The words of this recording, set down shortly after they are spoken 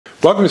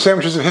Welcome to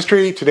Sandwiches of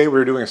History. Today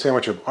we're doing a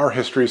sandwich of our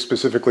history,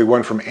 specifically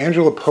one from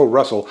Angela Poe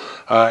Russell.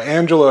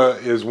 Angela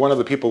is one of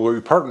the people we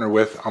partner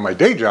with on my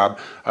day job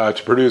to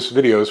produce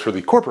videos for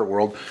the corporate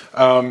world.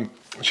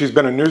 She's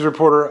been a news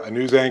reporter, a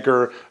news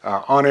anchor,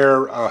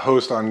 on-air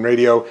host on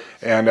radio,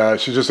 and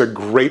she's just a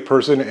great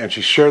person, and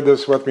she shared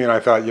this with me, and I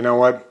thought, you know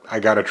what, I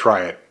gotta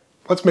try it.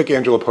 Let's make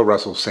Angela Poe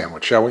Russell's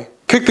sandwich, shall we?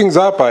 Kick things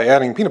off by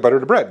adding peanut butter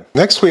to bread.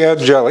 Next we add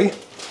jelly.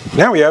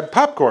 Now we add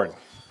popcorn.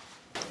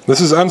 This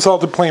is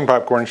unsalted plain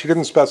popcorn. She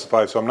didn't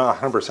specify, so I'm not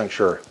 100%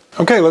 sure.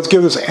 Okay, let's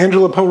give this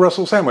Angela Poe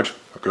Russell sandwich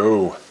a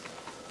go.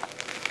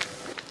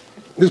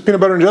 This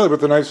peanut butter and jelly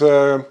with a nice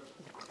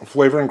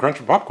flavor and crunch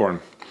of popcorn.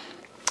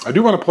 I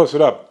do want to plus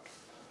it up.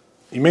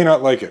 You may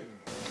not like it.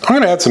 I'm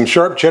going to add some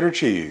sharp cheddar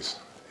cheese.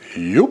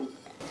 Yup.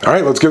 All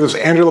right, let's give this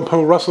Angela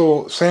Poe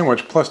Russell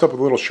sandwich plussed up with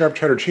a little sharp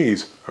cheddar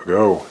cheese a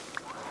go.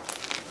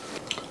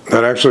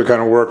 That actually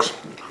kind of works.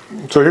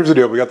 So here's the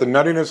deal. We got the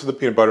nuttiness of the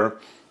peanut butter,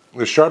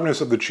 the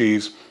sharpness of the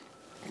cheese,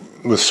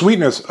 the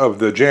sweetness of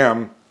the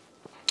jam,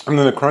 and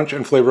then the crunch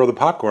and flavor of the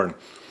popcorn.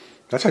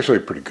 That's actually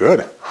pretty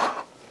good.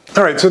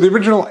 All right, so the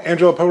original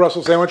Angela Poe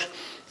Russell sandwich,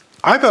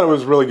 I thought it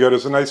was really good.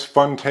 It's a nice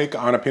fun take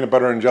on a peanut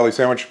butter and jelly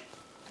sandwich.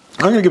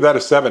 I'm gonna give that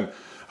a 7.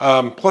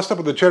 Plussed up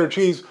with the cheddar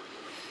cheese,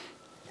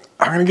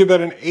 I'm gonna give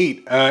that an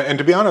 8. And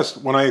to be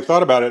honest, when I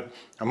thought about it,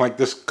 I'm like,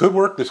 this could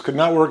work, this could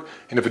not work,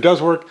 and if it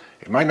does work,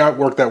 it might not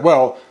work that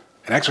well.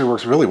 It actually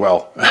works really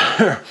well.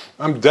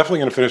 I'm definitely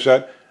gonna finish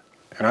that,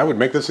 and I would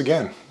make this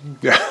again.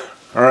 Yeah.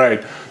 All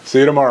right, see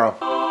you tomorrow.